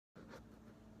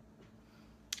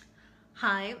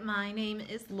Hi, my name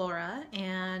is Laura,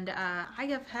 and I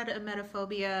have had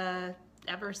emetophobia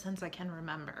ever since I can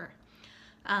remember.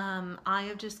 I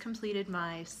have just completed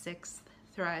my sixth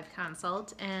Thrive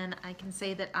consult, and I can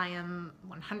say that I am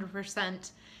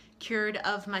 100% cured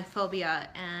of my phobia,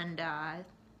 and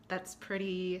that's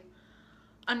pretty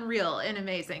unreal and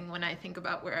amazing when I think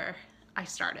about where I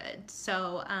started.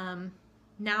 So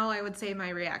now I would say my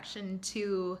reaction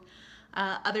to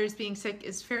others being sick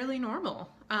is fairly normal.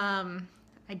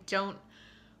 I don't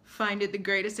find it the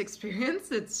greatest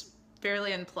experience. It's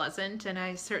fairly unpleasant, and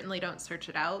I certainly don't search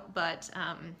it out, but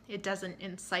it doesn't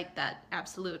incite that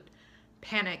absolute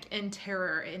panic and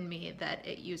terror in me that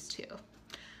it used to.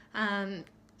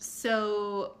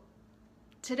 So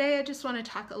today I just want to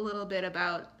talk a little bit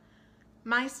about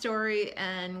my story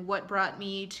and what brought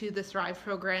me to the Thrive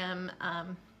program,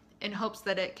 in hopes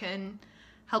that it can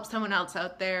help someone else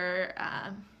out there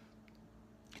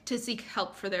to seek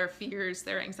help for their fears,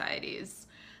 their anxieties,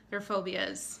 their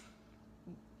phobias,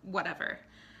 whatever.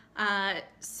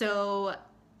 So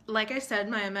like I said,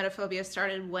 my emetophobia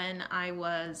started when I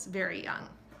was very young.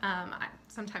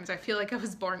 Sometimes I feel like I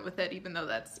was born with it, even though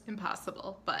that's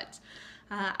impossible. But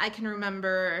I can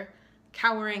remember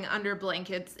cowering under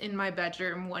blankets in my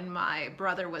bedroom when my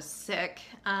brother was sick,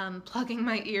 plugging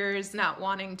my ears, not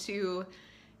wanting to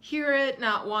hear it,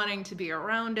 not wanting to be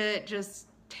around it, just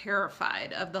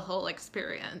terrified of the whole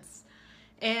experience.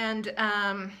 And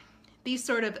these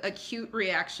sort of acute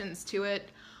reactions to it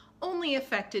only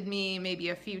affected me maybe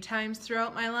a few times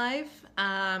throughout my life,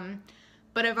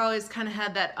 but I've always kind of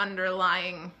had that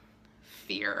underlying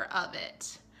fear of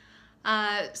it.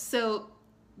 So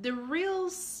the real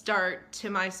start to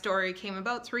my story came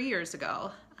about 3 years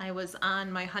ago. I was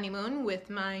on my honeymoon with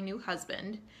my new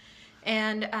husband,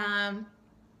 and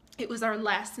it was our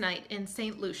last night in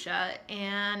St. Lucia,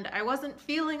 and I wasn't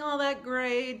feeling all that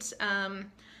great.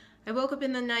 I woke up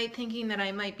in the night thinking that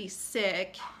I might be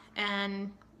sick,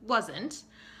 and wasn't.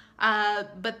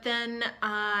 But then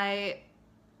I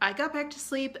got back to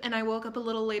sleep, and I woke up a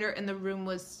little later, and the room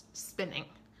was spinning.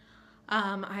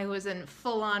 I was in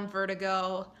full-on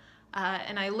vertigo,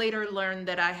 and I later learned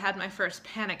that I had my first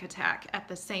panic attack at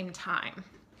the same time.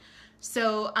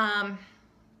 So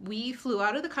we flew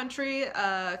out of the country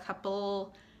a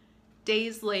couple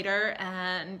days later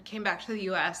and came back to the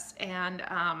US, and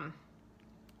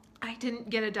I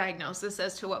didn't get a diagnosis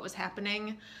as to what was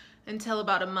happening until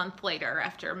about a month later,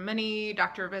 after many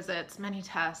doctor visits, many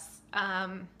tests.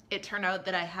 It turned out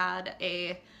that I had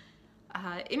a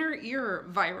inner ear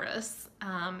virus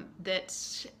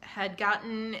that had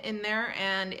gotten in there,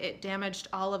 and it damaged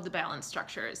all of the balance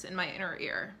structures in my inner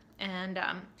ear. And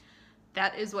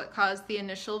that is what caused the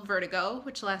initial vertigo,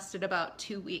 which lasted about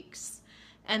 2 weeks.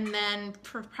 And then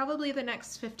for probably the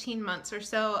next 15 months or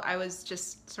so, I was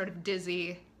just sort of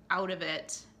dizzy, out of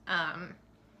it,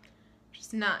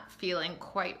 just not feeling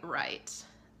quite right.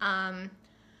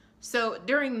 So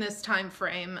during this time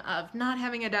frame of not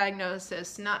having a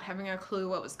diagnosis, not having a clue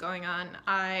what was going on,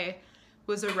 I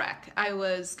was a wreck. I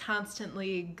was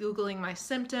constantly Googling my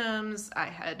symptoms. I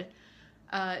had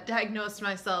diagnosed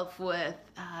myself with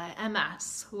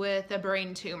MS, with a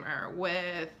brain tumor,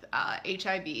 with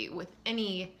HIV, with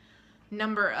any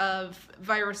number of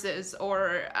viruses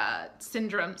or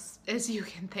syndromes as you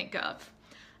can think of.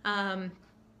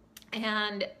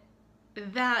 And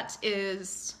that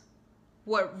is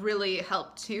what really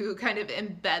helped to kind of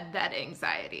embed that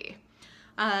anxiety.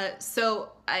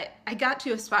 So I got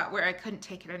to a spot where I couldn't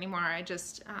take it anymore. I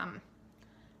was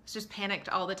just panicked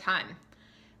all the time.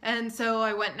 And so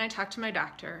I went and I talked to my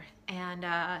doctor, and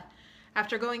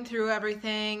after going through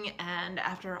everything and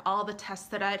after all the tests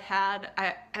that I'd had,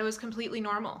 I was completely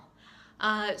normal.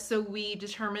 So we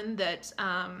determined that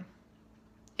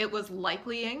it was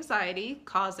likely anxiety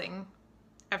causing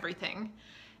everything.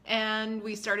 And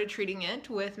we started treating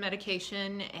it with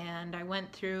medication, and I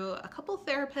went through a couple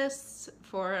therapists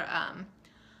for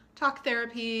talk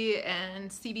therapy and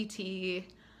CBT.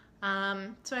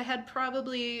 So I had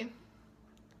probably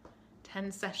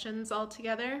 10 sessions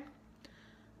altogether.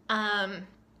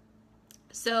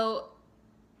 So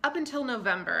up until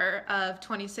November of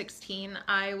 2016,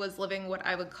 I was living what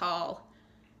I would call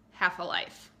half a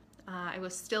life. I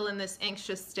was still in this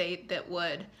anxious state that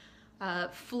would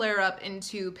flare up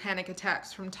into panic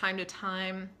attacks from time to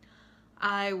time.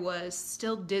 I was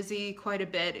still dizzy quite a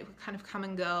bit. It would kind of come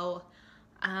and go.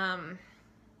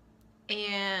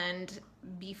 And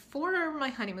before my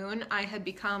honeymoon, I had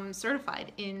become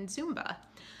certified in Zumba.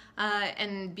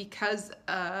 And because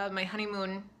my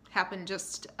honeymoon happened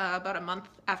just about a month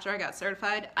after I got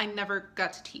certified, I never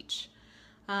got to teach.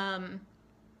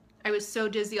 I was so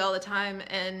dizzy all the time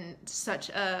and such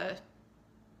a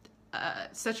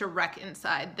wreck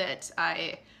inside that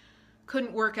I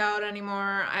couldn't work out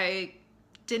anymore. I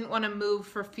didn't want to move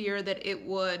for fear that it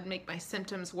would make my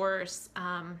symptoms worse.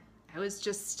 I was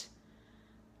just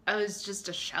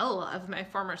a shell of my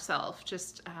former self,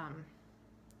 just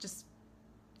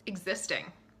existing.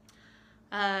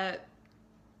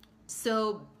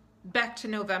 So back to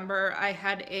November, I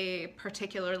had a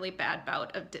particularly bad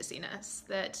bout of dizziness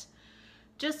that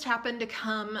just happened to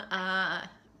come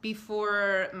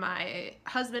before my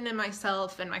husband and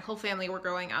myself and my whole family were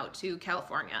going out to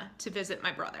California to visit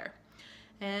my brother.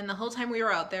 And the whole time we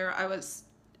were out there, I was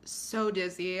so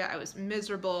dizzy. I was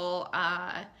miserable.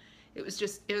 It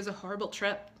was a horrible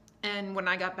trip. And when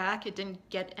I got back, it didn't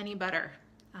get any better.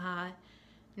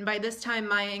 And by this time,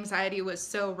 my anxiety was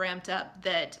so ramped up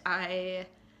that I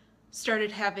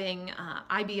started having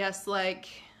IBS-like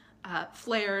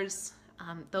flares.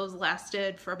 Those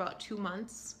lasted for about 2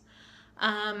 months.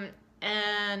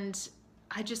 And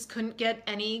I just couldn't get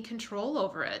any control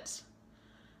over it.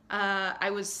 I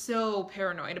was so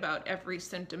paranoid about every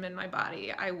symptom in my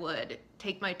body. I would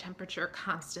take my temperature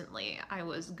constantly. I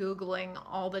was Googling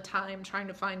all the time, trying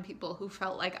to find people who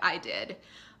felt like I did,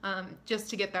 just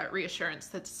to get that reassurance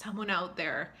that someone out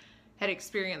there had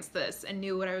experienced this and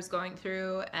knew what I was going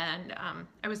through, and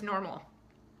I was normal.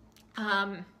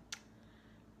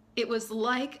 It was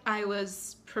like I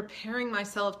was preparing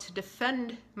myself to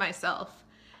defend myself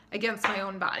against my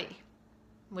own body,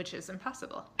 which is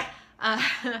impossible.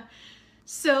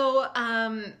 So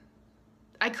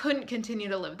I couldn't continue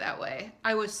to live that way.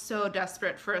 I was so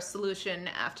desperate for a solution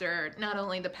after not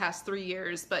only the past 3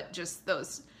 years, but just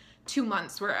those 2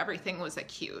 months where everything was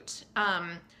acute.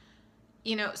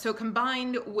 So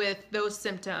combined with those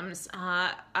symptoms,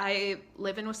 I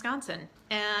live in Wisconsin,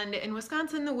 and in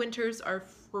Wisconsin, the winters are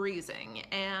freezing,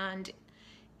 and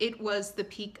it was the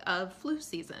peak of flu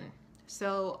season.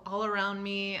 So all around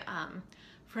me,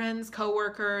 friends,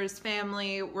 coworkers,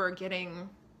 family were getting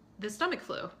the stomach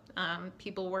flu.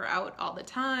 People were out all the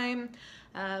time.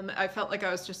 I felt like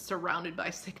I was just surrounded by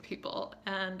sick people,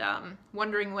 and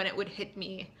wondering when it would hit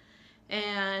me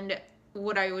and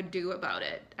what I would do about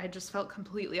it. I just felt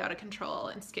completely out of control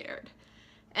and scared.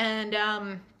 And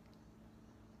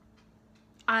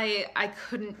I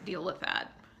couldn't deal with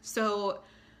that. So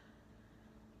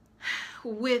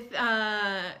with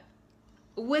that,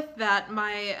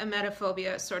 my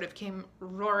emetophobia sort of came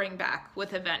roaring back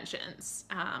with a vengeance.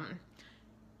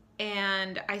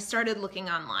 And I started looking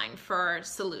online for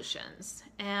solutions.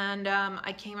 And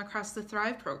I came across the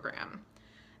Thrive program.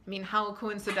 I mean, how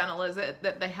coincidental is it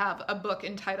that they have a book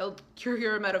entitled Cure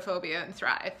Your Emetophobia and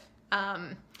Thrive?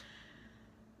 I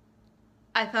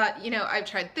thought, I've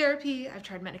tried therapy, I've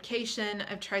tried medication,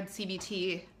 I've tried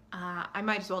CBT. I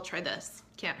might as well try this.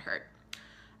 Can't hurt.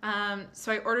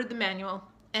 So I ordered the manual,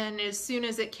 and as soon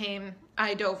as it came,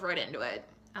 I dove right into it.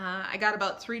 I got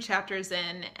about 3 chapters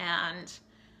in and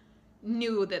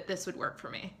knew that this would work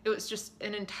for me. It was just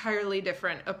an entirely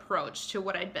different approach to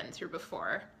what I'd been through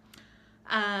before.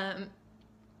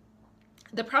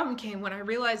 The problem came when I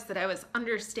realized that I was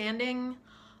understanding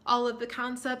all of the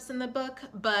concepts in the book,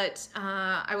 but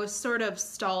I was sort of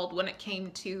stalled when it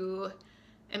came to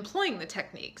employing the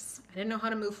techniques. I didn't know how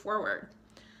to move forward.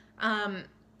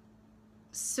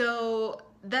 So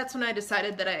that's when I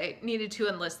decided that I needed to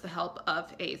enlist the help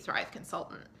of a Thrive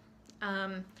consultant.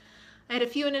 I had a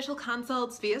few initial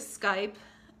consults via Skype,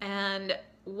 and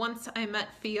once I met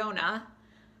Fiona,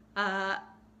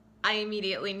 I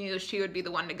immediately knew she would be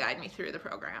the one to guide me through the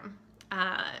program.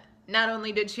 Not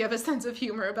only did she have a sense of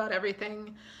humor about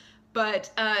everything,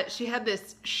 but she had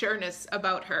this sureness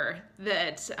about her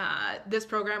that this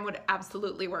program would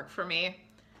absolutely work for me.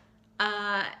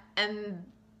 And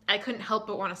I couldn't help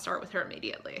but want to start with her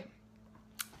immediately.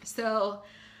 So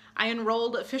I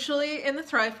enrolled officially in the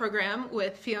Thrive program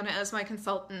with Fiona as my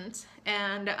consultant,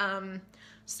 and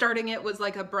starting it was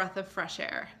like a breath of fresh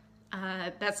air.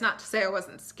 That's not to say I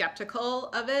wasn't skeptical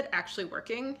of it actually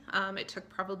working. It took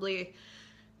probably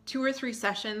 2 or 3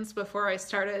 sessions before I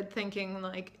started thinking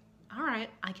like, all right,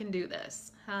 I can do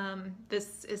this.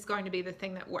 This is going to be the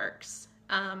thing that works.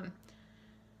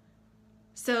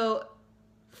 So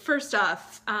first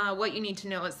off, what you need to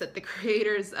know is that the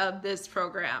creators of this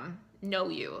program know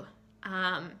you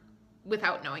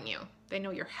without knowing you. They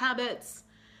know your habits,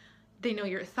 they know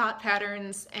your thought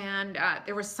patterns, and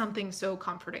there was something so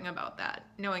comforting about that,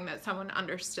 knowing that someone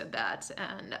understood that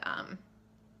and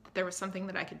there was something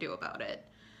that I could do about it.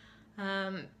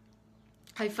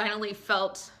 I finally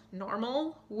felt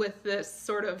normal with this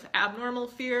sort of abnormal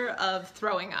fear of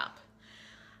throwing up.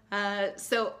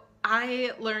 So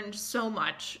I learned so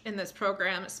much in this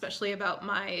program, especially about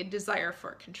my desire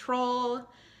for control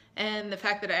and the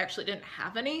fact that I actually didn't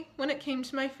have any when it came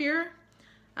to my fear.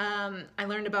 I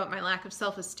learned about my lack of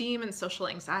self-esteem and social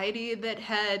anxiety that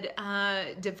had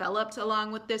developed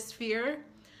along with this fear,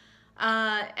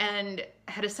 and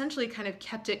had essentially kind of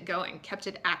kept it going, kept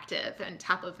it active and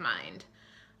top of mind.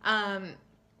 I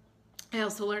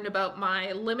also learned about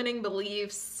my limiting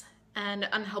beliefs and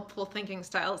unhelpful thinking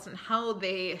styles and how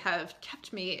they have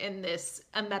kept me in this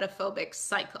emetophobic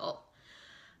cycle.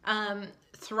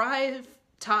 Thrive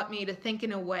taught me to think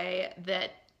in a way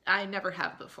that I never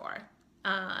have before.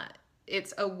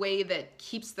 It's a way that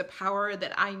keeps the power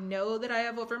that I know that I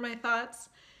have over my thoughts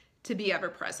to be ever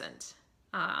present.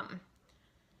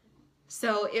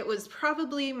 So it was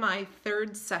probably my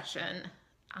third session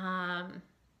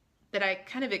that I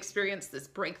kind of experienced this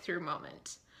breakthrough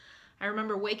moment. I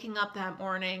remember waking up that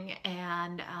morning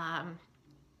and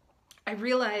I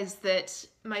realized that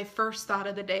my first thought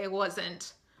of the day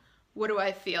wasn't, what do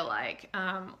I feel like?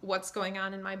 What's going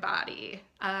on in my body?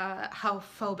 How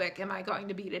phobic am I going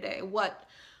to be today? What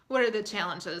are the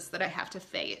challenges that I have to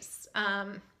face?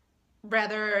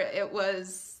 Rather, it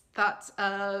was thoughts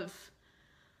of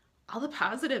all the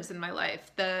positives in my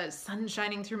life, the sun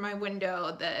shining through my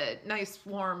window, the nice,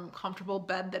 warm, comfortable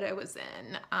bed that I was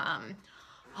in,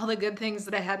 all the good things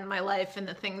that I had in my life and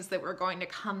the things that were going to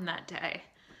come that day.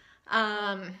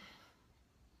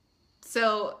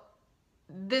 So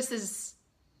this is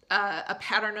a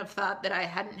pattern of thought that I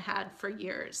hadn't had for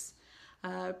years,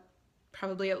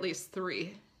 probably at least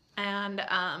 3. And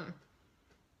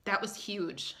that was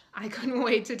huge. I couldn't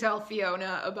wait to tell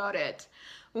Fiona about it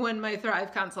when my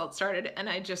Thrive consult started, and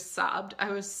I just sobbed.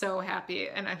 I was so happy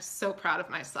and I'm so proud of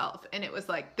myself. And it was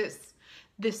like, this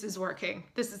is working.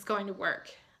 This is going to work.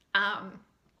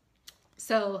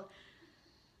 So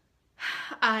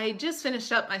I just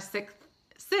finished up my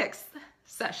sixth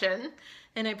session,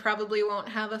 and I probably won't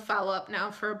have a follow-up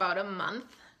now for about a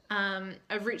month.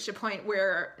 I've reached a point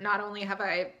where not only have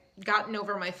I gotten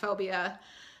over my phobia,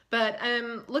 but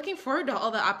I'm looking forward to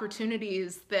all the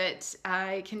opportunities that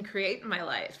I can create in my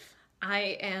life.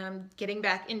 I am getting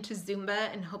back into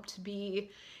Zumba and hope to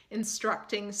be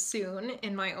instructing soon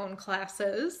in my own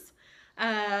classes.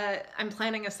 I'm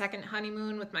planning a second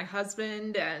honeymoon with my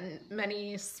husband and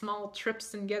many small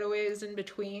trips and getaways in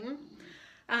between.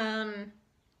 And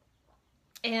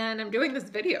I'm doing this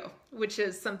video, which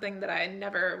is something that I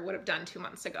never would have done 2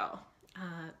 months ago.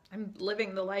 I'm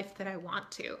living the life that I want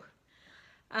to.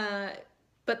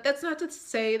 But that's not to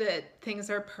say that things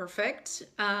are perfect.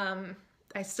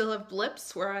 I still have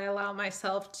blips where I allow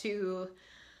myself to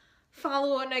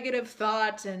follow a negative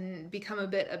thought and become a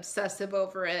bit obsessive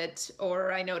over it,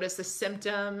 or I notice a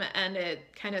symptom and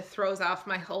it kind of throws off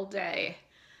my whole day.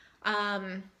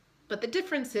 But the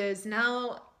difference is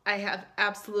now I have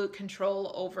absolute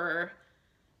control over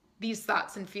these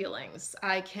thoughts and feelings.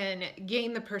 I can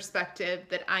gain the perspective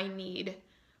that I need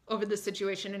over the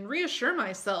situation and reassure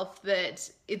myself that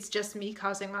it's just me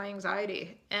causing my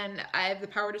anxiety and I have the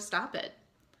power to stop it.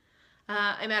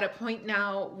 I'm at a point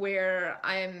now where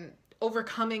I'm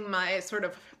overcoming my sort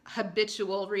of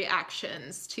habitual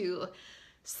reactions to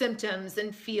symptoms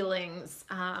and feelings,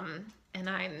 and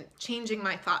I'm changing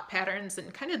my thought patterns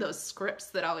and kind of those scripts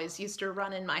that always used to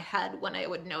run in my head when I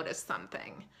would notice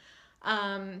something.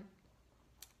 I'm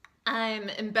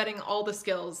embedding all the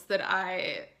skills that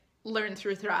I learned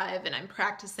through Thrive, and I'm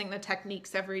practicing the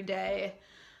techniques every day.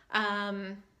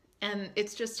 And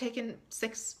it's just taken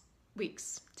 6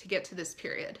 weeks to get to this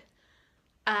period.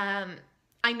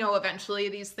 I know eventually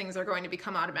these things are going to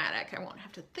become automatic. I won't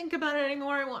have to think about it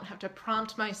anymore. I won't have to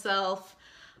prompt myself.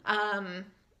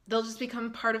 They'll just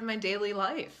become part of my daily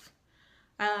life.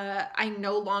 I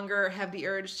no longer have the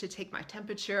urge to take my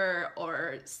temperature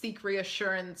or seek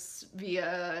reassurance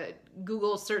via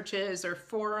Google searches or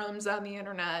forums on the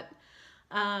internet.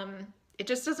 It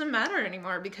just doesn't matter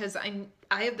anymore because I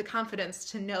have the confidence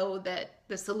to know that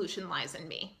the solution lies in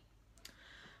me.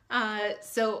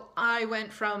 So I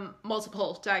went from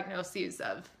multiple diagnoses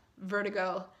of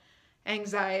vertigo,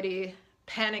 anxiety,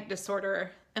 panic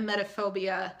disorder,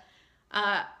 emetophobia,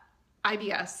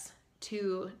 IBS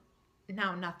to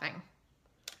now nothing.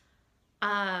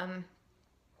 To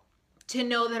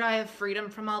know that I have freedom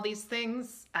from all these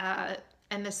things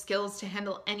and the skills to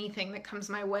handle anything that comes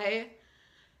my way,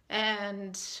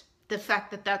 and the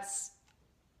fact that that's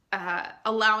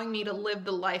allowing me to live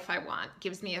the life I want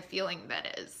gives me a feeling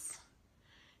that is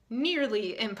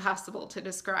nearly impossible to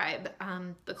describe.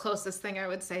 The closest thing I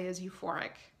would say is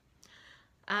euphoric.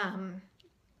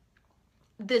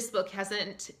 This book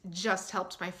hasn't just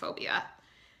helped my phobia.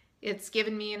 It's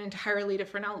given me an entirely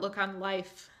different outlook on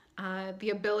life,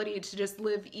 the ability to just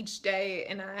live each day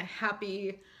in a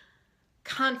happy,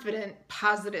 confident,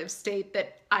 positive state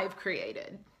that I've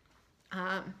created.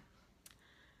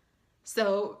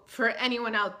 So for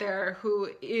anyone out there who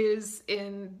is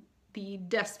in the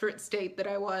desperate state that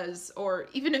I was, or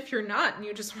even if you're not and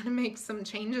you just want to make some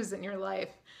changes in your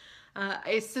life,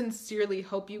 I sincerely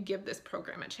hope you give this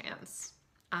program a chance.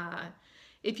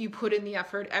 If you put in the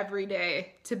effort every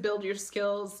day to build your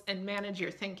skills and manage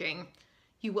your thinking,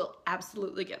 you will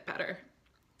absolutely get better.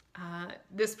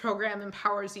 This program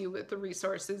empowers you with the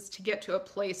resources to get to a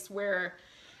place where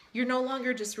you're no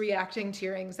longer just reacting to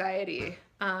your anxiety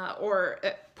or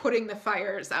putting the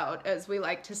fires out, as we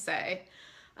like to say,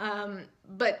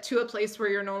 but to a place where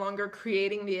you're no longer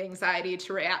creating the anxiety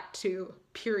to react to,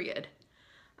 period.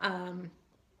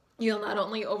 You'll not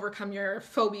only overcome your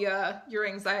phobia, your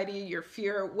anxiety, your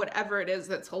fear, whatever it is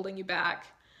that's holding you back,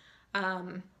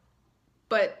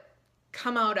 but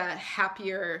come out a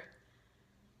happier,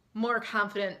 more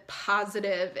confident,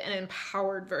 positive, and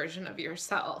empowered version of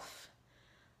yourself.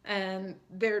 And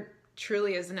there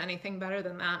truly isn't anything better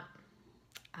than that.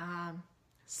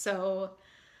 So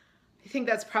I think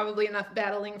that's probably enough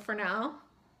babbling for now.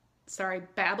 Sorry,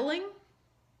 babbling?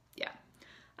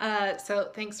 Yeah.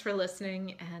 So thanks for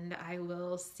listening, and I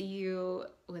will see you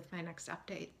with my next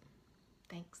update.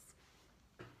 Thanks.